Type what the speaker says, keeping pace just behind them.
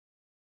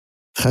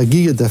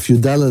Chagiga Daf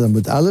Yudalad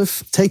Amud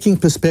Aleph, taking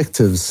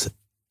perspectives,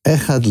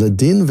 Echad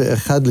Ladin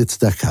ve'Echad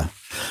Litzdaka.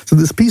 So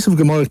this piece of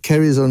Gemara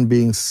carries on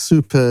being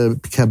super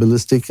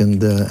Kabbalistic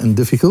and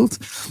difficult,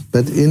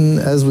 but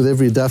as with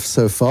every daf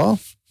so far,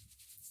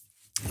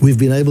 we've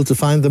been able to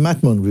find the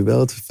matmon. We've been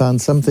able to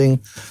find something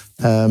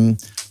that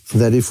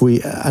if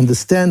we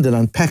understand and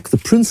unpack the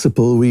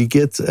principle, we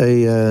get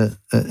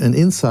an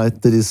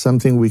insight that is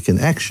something we can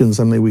action,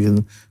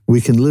 something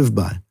we can live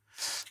by.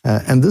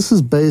 And this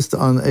is based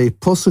on a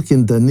posuk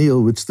in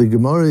Daniel, which the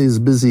Gemara is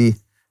busy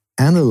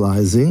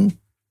analyzing,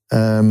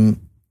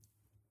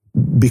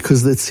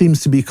 because that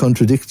seems to be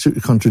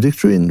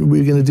contradictory, and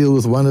we're going to deal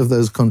with one of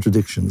those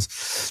contradictions.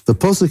 The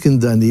posuk in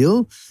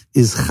Daniel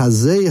is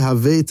Chazei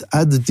Havet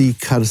Addi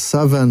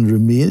Karsavan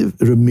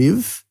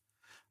Remiv.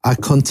 I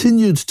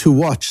continued to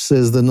watch,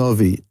 says the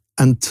Novi,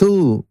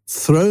 until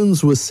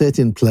thrones were set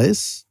in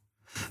place.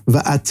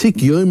 Va'atik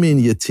yomin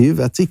yativ.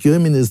 Atik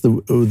yomin is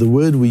the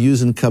word we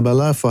use in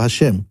Kabbalah for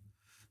Hashem,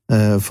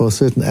 for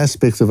certain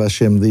aspects of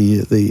Hashem.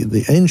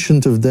 The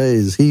Ancient of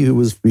Days, he who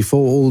was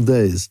before all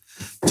days,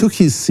 took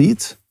his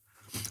seat.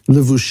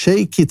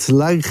 Levushei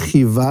kitlag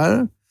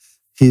chivar.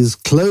 His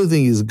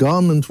clothing, his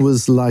garment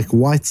was like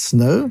white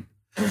snow.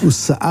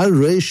 Usa'ar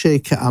reishe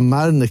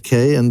ka'amar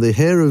nekei, and the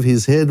hair of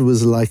his head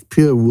was like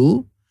pure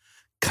wool.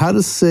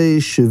 Karsei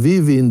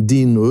shevivin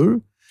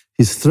dinur.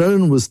 His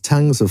throne was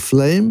tongues of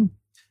flame.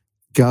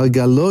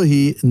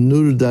 Galgalohi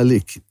nur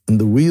dalik, and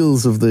the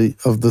wheels of the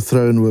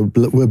throne were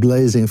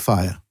blazing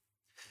fire.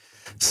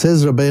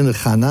 Says Rabbeinu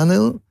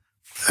Hananel,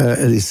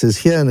 and he says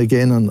here and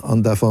again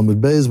on Daf Amud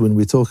Beis, when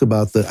we talk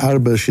about the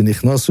Arba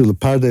shenichnasu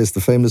lePardes,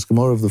 the famous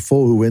Gemara of the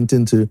four who went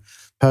into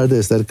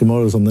Pardes, that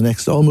Gemara is on the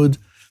next Amud,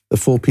 the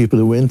four people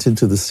who went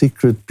into the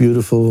secret,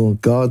 beautiful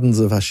gardens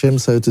of Hashem,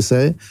 so to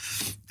say.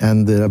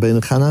 And the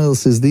Rabbeinu Hananel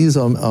says these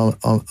are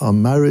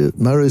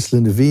Maris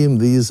L'Neviim,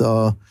 these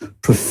are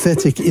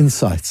prophetic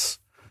insights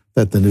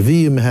that the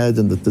Nevi'im had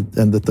and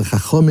that the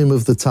Chachomim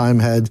of the time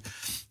had.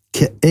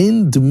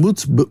 Ke'en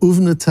dmut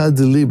be'uvnata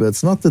deliba.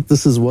 It's not that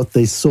this is what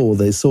they saw.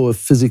 They saw a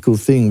physical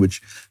thing,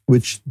 which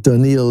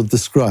Daniel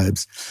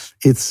describes.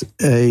 It's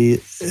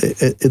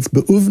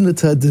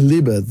be'uvnata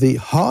deliba. The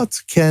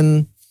heart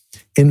can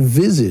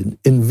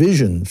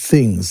envision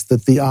things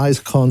that the eyes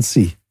can't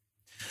see.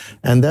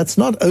 And that's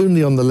not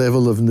only on the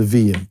level of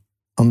Nevi'im.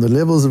 On the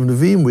levels of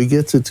Nevi'im, we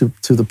get to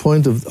the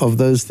point of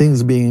those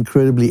things being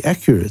incredibly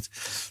accurate.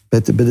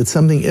 But it's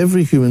something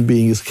every human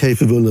being is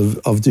capable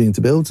of doing,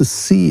 to be able to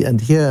see and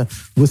hear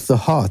with the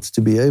heart,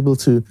 to be able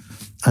to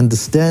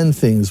understand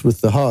things with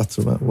the heart.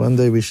 One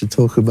day we should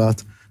talk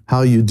about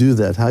how you do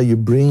that, how you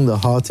bring the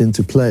heart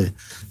into play,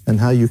 and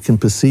how you can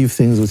perceive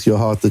things with your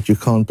heart that you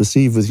can't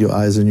perceive with your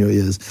eyes and your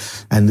ears.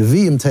 And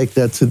Nevi'im take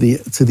that to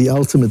the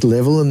ultimate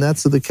level, and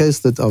that's the case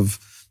that of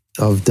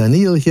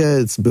Daniel here.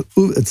 It's a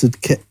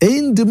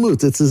ke'ein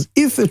demut. It's as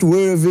if it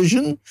were a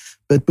vision,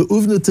 but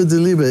be'uvnata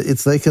deliba,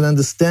 they can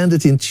understand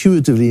it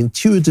intuitively.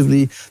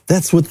 Intuitively,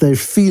 that's what they're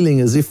feeling,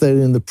 as if they're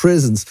in the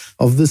presence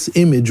of this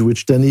image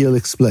which Daniel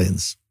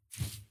explains.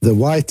 The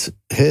white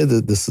hair,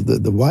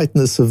 the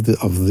whiteness of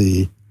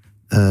the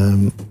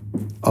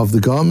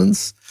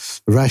garments,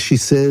 Rashi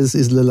says,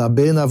 is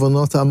lelaben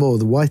avonot amor.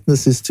 The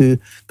whiteness is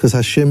because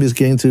Hashem is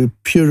going to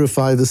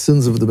purify the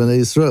sins of the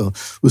Bnei Yisrael.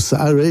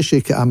 Usa'ar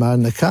reishe ka'amar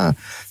neka,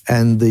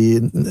 and the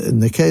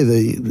nekeh,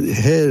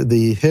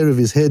 the hair of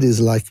his head is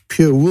like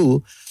pure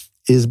wool,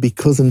 is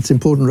because, and it's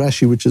important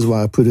Rashi, which is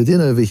why I put it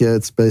in over here,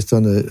 it's based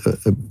on a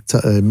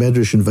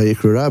medrash in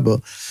Vayikra Rabbah,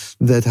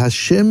 that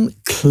Hashem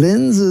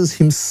cleanses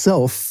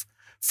himself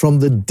from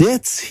the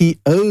debts he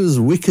owes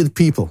wicked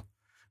people.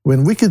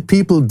 When wicked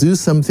people do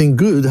something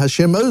good,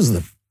 Hashem owes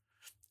them.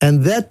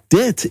 And that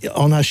debt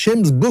on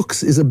Hashem's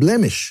books is a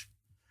blemish.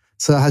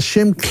 So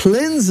Hashem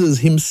cleanses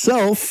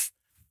himself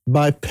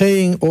by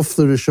paying off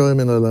the Rishonim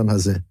in Olam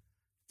Hazeh.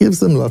 He gives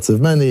them lots of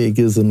money, he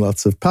gives them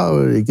lots of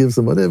power, he gives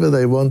them whatever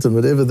they want and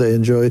whatever they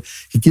enjoy.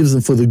 He gives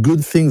them for the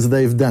good things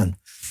they've done.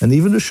 And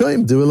even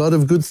Rishonim do a lot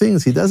of good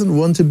things. He doesn't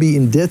want to be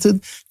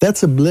indebted.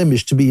 That's a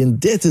blemish, to be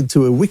indebted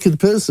to a wicked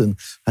person.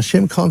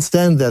 Hashem can't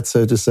stand that,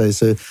 so to say.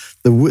 So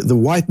the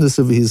whiteness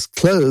of his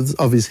clothes,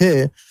 of his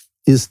hair,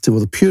 or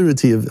the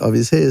purity of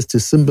his hair, is to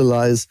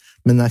symbolize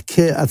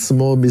menakeh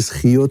atzmo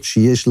mizchiyot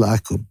sheyesh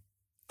la'akum.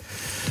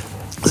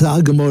 So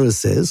our Gemara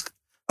says,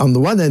 on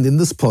the one hand, in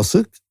this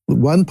posuk,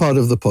 one part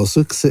of the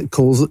posuk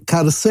calls it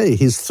karsei,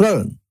 his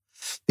throne.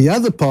 The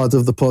other part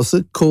of the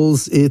posuk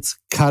calls it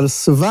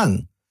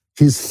karsavan,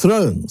 his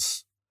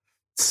thrones.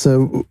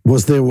 So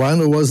was there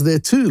one or was there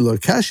two?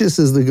 Lokashia,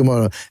 says the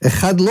Gemara,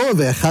 echad lo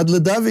ve'echad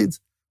leDavid.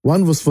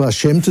 One was for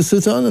Hashem to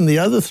sit on, and the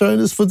other throne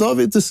is for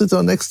David to sit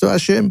on next to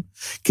Hashem.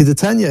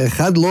 Kidetanya,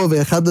 echad lo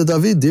ve'echad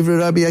leDavid, divrei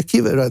Rabbi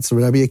Akiva. Right, so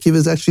Rabbi Akiva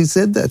has actually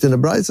said that in a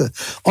brayta.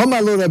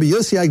 Omar lo Rabbi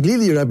Yossi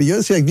Aglili. Rabbi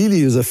Yossi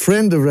Aglili is a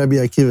friend of Rabbi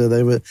Akiva.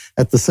 They were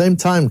at the same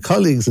time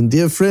colleagues and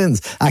dear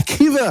friends.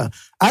 Akiva,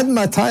 ad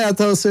matai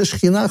ata oseh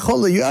shechina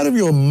chol? Are you out of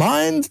your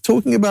mind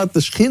talking about the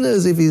Shechina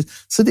as if he's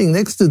sitting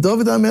next to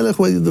David HaMelech?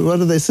 What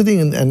are they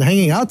sitting and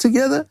hanging out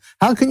together?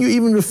 How can you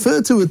even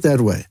refer to it that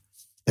way?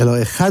 Elo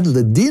echad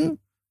ledin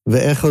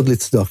ve'echad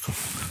litzedakah.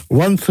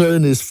 One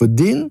throne is for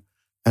din,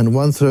 and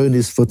one throne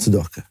is for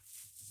tzedakah,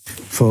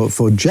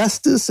 for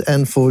justice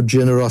and for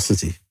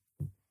generosity.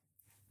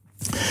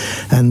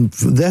 And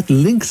that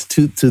links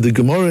to the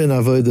Gemara in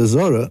Avodah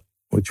Zarah,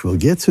 which we'll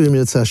get to in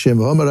Mitzvah Hashem.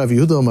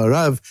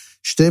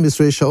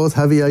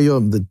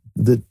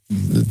 The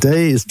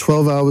day is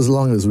 12 hours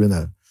long, as we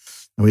know.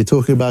 And we're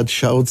talking about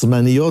Sha'ot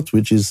Zmaniyot,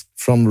 which is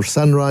from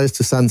sunrise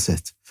to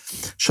sunset. The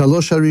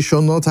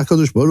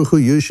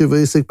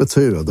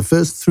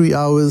first 3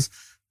 hours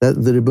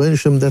that the Rebbeinu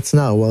Shem, that's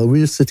now, while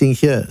we're sitting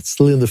here, it's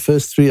still in the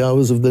first 3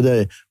 hours of the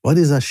day. What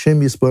is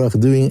Hashem Yisborach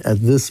doing at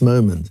this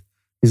moment?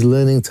 He's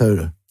learning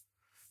Torah.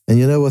 And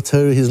you know what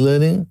Torah he's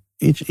learning?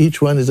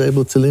 Each one is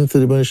able to link to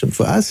the Rebbeinu Shem.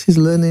 For us, he's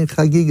learning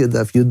Chagiga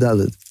Daf Yud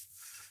Daled.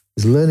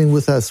 He's learning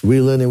with us.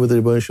 We're learning with the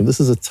Rebbeinu Shem. This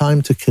is a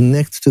time to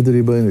connect to the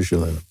Rebbeinu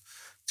Shem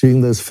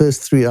during those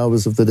first 3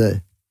 hours of the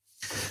day.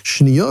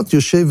 Shniyot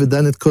Yoshev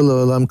V'Danit Kol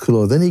Ha'olam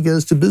Kulo. Then he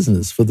goes to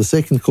business for the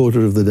second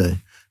quarter of the day,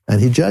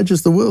 and he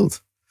judges the world.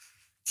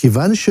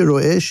 Kivan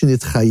Shero'eh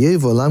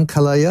Shenitchayev Olam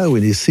Kalaya.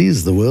 When he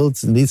sees the world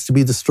needs to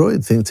be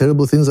destroyed,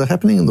 terrible things are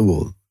happening in the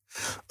world.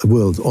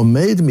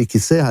 Omed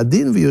mikisei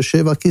hadin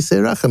v'yoshev al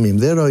kisei rachamim.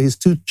 There are his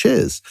two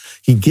chairs.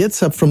 He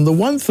gets up from the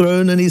one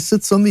throne and he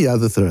sits on the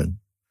other throne.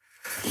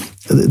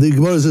 The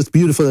Gemara is just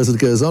beautiful as it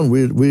goes on.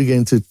 We're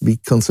going to be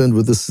concerned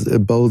with this the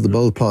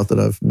bold part that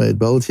I've made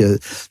bold here.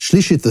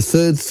 Shlishit, the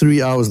third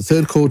 3 hours, the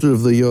third quarter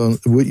of the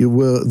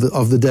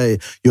day.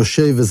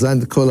 Yoshev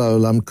v'zayin kol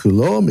ha'olam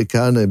kulo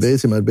mikarnei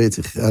beitim ad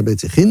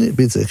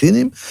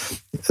beitzechinim.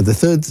 The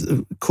third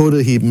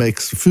quarter, he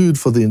makes food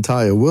for the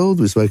entire world.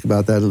 We spoke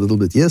about that a little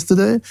bit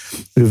yesterday.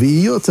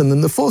 Reviyot, and in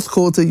the fourth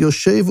quarter,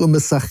 Yoshev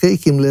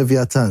u'mesachek im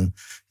leviatan.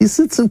 He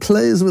sits and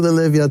plays with a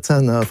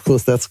Leviathan. Now, of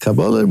course, that's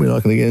Kabbalah. We're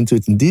not going to get into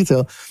it in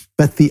detail.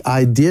 But the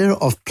idea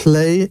of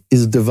play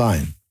is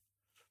divine.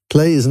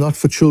 Play is not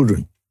for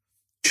children.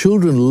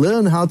 Children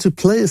learn how to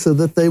play so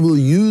that they will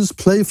use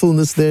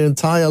playfulness their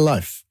entire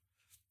life.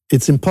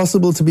 It's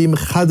impossible to be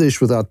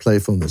mechadish without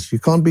playfulness. You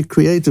can't be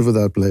creative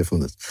without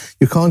playfulness.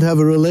 You can't have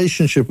a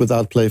relationship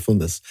without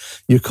playfulness.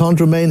 You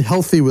can't remain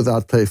healthy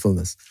without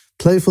playfulness.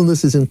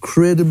 Playfulness is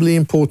incredibly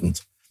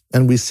important.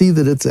 And we see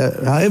that it's,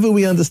 however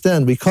we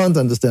understand, we can't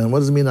understand. What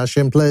does it mean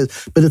Hashem plays?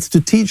 But it's to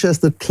teach us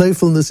that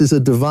playfulness is a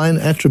divine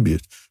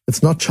attribute.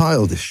 It's not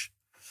childish.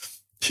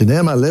 You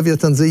created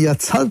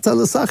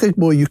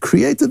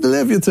the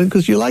Leviathan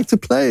because you like to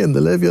play, and the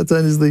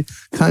Leviathan is the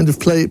kind of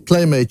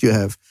playmate you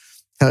have,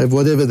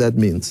 whatever that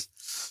means.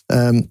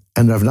 And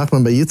Rav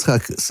Nachman Bar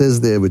Yitzchak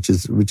says there, which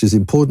is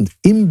important,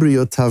 Im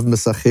briotav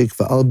mesachek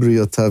va'al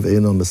briotav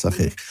eino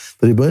mesachek.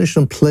 The Rebbeinu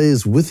Shem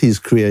plays with his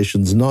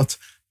creations, not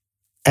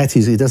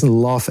he doesn't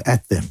laugh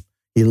at them.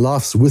 He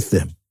laughs with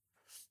them.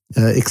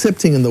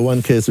 Excepting in the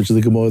one case, which the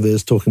Gemara there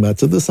is talking about.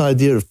 So this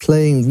idea of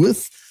playing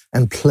with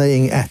and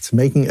playing at,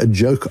 making a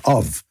joke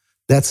of,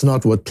 that's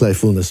not what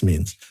playfulness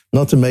means.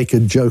 Not to make a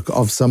joke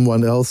of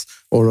someone else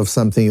or of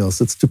something else.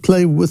 It's to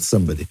play with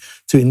somebody,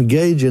 to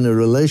engage in a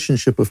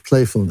relationship of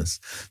playfulness.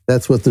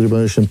 That's what the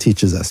Rebbeinu Shem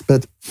teaches us.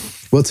 But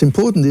what's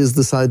important is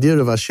this idea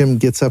of Hashem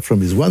gets up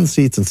from his one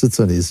seat and sits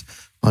on his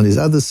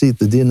other seat,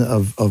 the din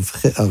of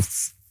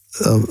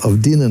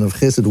din and of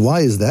chesed. Why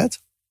is that?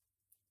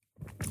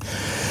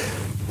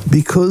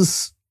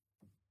 Because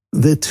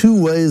there are two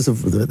ways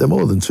there are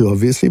more than two,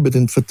 obviously, but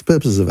for the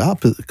purposes of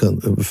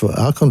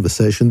our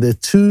conversation, there are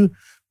two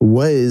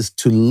ways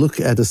to look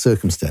at a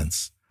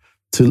circumstance,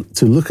 to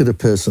look at a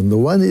person. The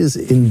one is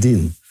in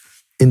din,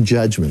 in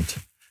judgment,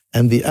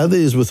 and the other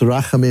is with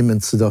rachamim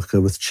and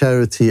tzedakah, with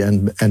charity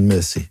and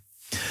mercy.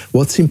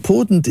 What's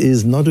important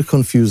is not to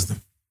confuse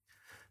them,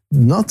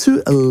 not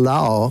to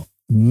allow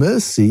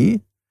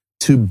mercy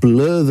to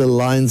blur the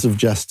lines of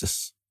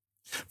justice.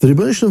 The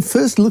Rebbeinu Shem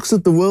first looks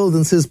at the world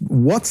and says,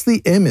 what's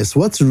the emes?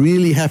 What's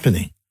really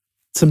happening?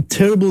 Some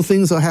terrible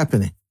things are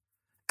happening.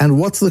 And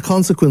what's the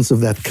consequence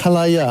of that?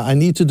 Kalaya, I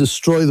need to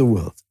destroy the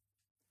world.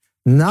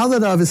 Now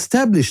that I've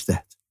established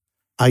that,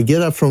 I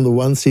get up from the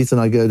one seat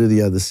and I go to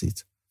the other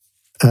seat.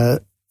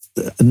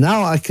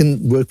 Now I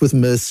can work with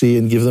mercy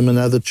and give them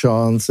another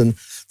chance, and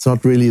it's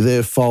not really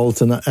their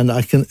fault, and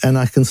I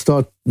can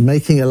start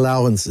making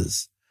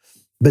allowances.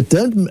 But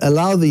don't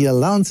allow the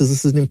allowances.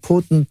 This is an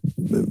important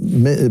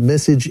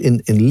message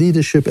in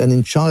leadership and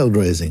in child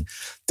raising.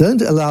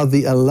 Don't allow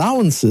the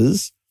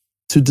allowances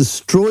to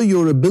destroy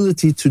your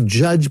ability to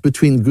judge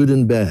between good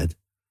and bad.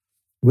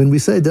 When we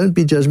say don't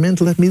be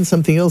judgmental, that means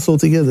something else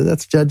altogether.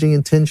 That's judging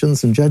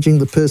intentions and judging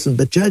the person,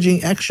 but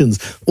judging actions.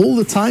 All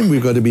the time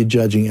we've got to be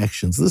judging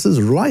actions. This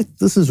is right,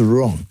 this is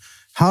wrong.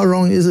 How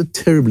wrong is it?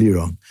 Terribly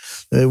wrong.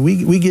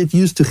 We get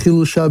used to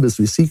Chilul Shabbos.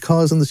 We see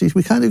cars on the streets.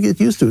 We kind of get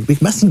used to it. We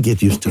mustn't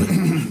get used to it.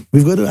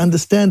 We've got to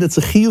understand it's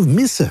a Chiyuv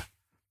Misa.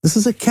 This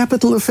is a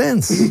capital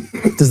offense.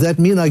 Does that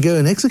mean I go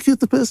and execute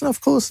the person? Of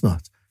course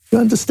not. You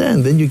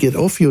understand. Then you get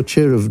off your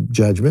chair of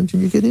judgment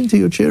and you get into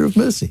your chair of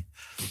mercy.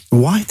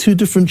 Why two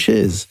different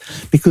chairs?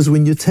 Because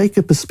when you take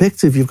a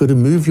perspective, you've got to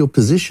move your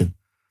position.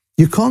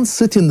 You can't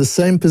sit in the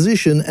same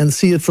position and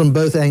see it from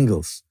both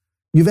angles.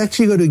 You've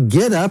actually got to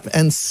get up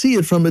and see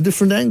it from a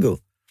different angle.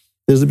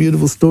 There's a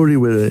beautiful story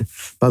where a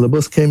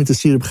Balabos came in to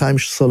see Reb Chaim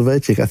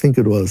Soloveitchik, I think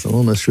it was. I'm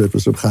almost sure it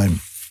was Reb Chaim.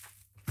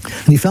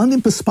 And he found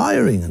him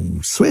perspiring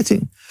and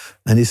sweating.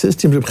 And he says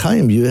to him, Reb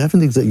Chaim, you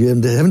haven't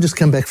just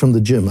come back from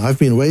the gym. I've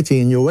been waiting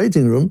in your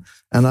waiting room,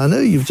 and I know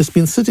you've just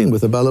been sitting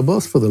with a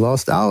Balabos for the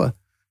last hour.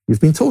 You've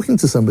been talking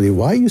to somebody.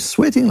 Why are you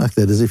sweating like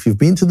that, as if you've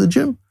been to the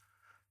gym?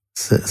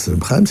 So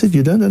Reb Chaim said,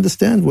 you don't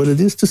understand what it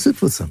is to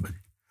sit with somebody.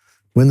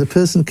 When the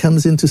person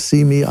comes in to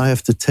see me, I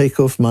have to take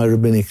off my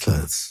rabbinic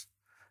clothes,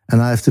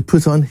 and I have to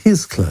put on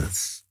his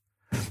clothes,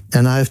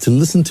 and I have to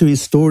listen to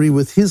his story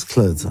with his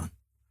clothes on.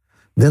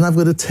 Then I've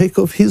got to take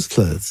off his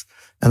clothes,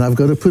 and I've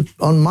got to put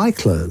on my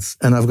clothes,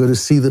 and I've got to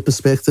see the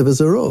perspective as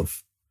a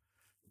Rov.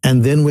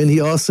 And then when he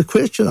asks a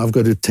question, I've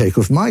got to take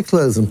off my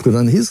clothes and put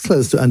on his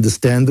clothes to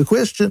understand the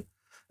question.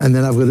 And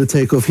then I've got to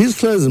take off his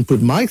clothes and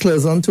put my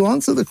clothes on to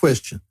answer the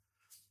question.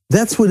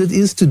 That's what it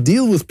is to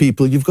deal with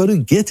people. You've got to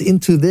get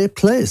into their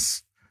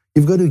place.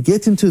 You've got to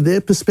get into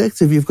their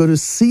perspective. You've got to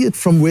see it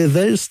from where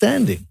they're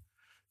standing.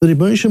 The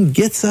Rebbeinu Shem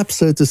gets up,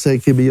 so to say,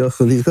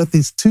 Kibiyachol. He's got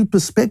these two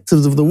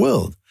perspectives of the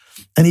world.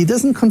 And he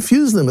doesn't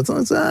confuse them. It's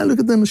not, look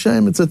at them,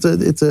 shame.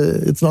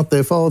 It's not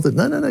their fault.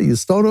 No. You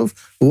start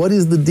off, what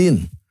is the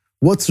din?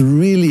 What's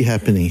really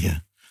happening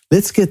here?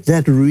 Let's get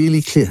that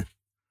really clear.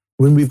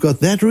 When we've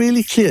got that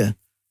really clear,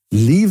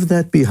 leave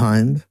that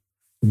behind,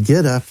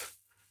 get up,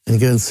 and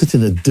go and sit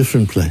in a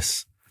different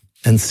place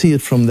and see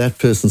it from that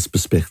person's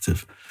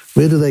perspective.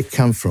 Where do they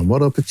come from?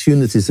 What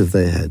opportunities have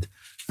they had?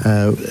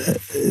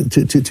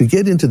 To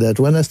get into that,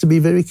 one has to be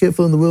very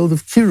careful in the world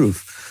of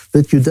kiruv,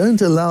 that you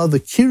don't allow the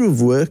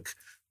kiruv work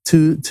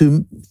to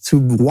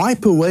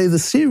wipe away the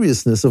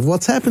seriousness of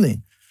what's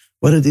happening,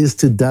 what it is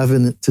to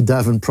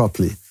daven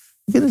properly.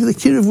 You get into the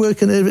kiruv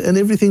work and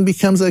everything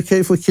becomes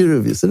okay for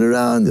kiruv. You sit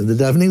around, and the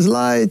davening's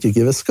light, you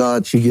give a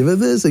scotch, you give her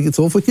this, it's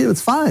all for kiruv,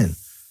 it's fine.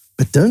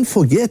 But don't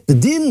forget the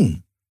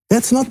din.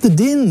 That's not the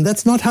din.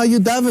 That's not how you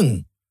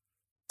daven.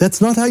 That's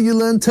not how you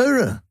learn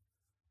Torah.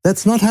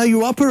 That's not how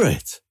you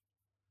operate.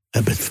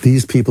 But if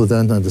these people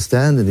don't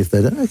understand, and if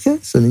they don't, okay,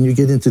 so then you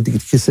get into the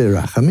Kisei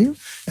Rachamim,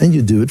 and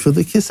you do it for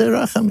the Kisei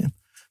Rachamim.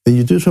 Then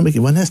you do it from,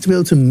 one has to be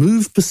able to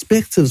move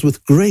perspectives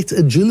with great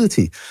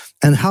agility.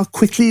 And how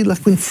quickly,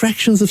 like in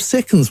fractions of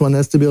seconds, one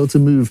has to be able to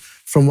move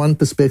from one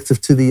perspective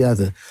to the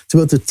other. To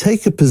be able to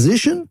take a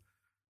position,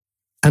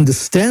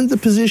 understand the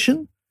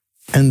position,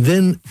 and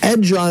then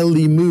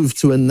agilely move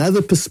to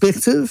another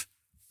perspective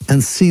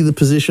and see the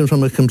position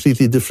from a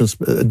completely different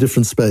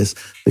space.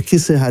 The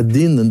Kisei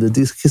Hadin and the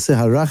Kisei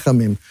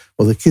Harachamim,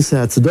 or the Kisei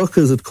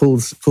HaTzedakah, as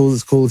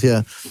it's called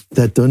here,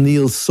 that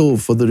Doniel saw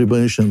for the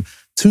Rebbeinu Shem.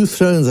 Two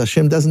thrones.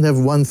 Hashem doesn't have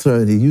one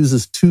throne. He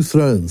uses two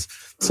thrones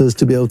so as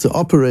to be able to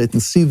operate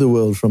and see the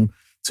world from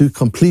two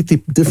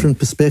completely different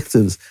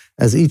perspectives,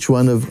 as each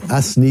one of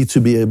us need to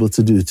be able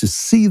to do, to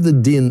see the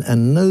din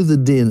and know the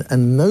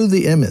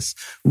emes.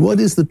 What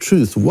is the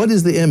truth? What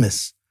is the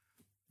emes?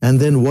 And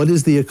then what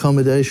is the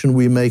accommodation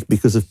we make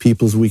because of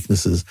people's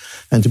weaknesses?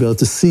 And to be able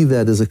to see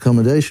that as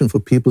accommodation for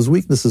people's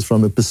weaknesses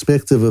from a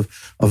perspective of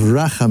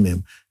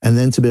rachamim, and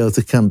then to be able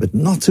to come, but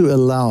not to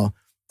allow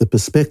the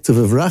perspective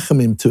of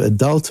rachamim to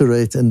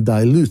adulterate and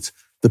dilute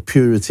the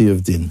purity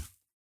of din.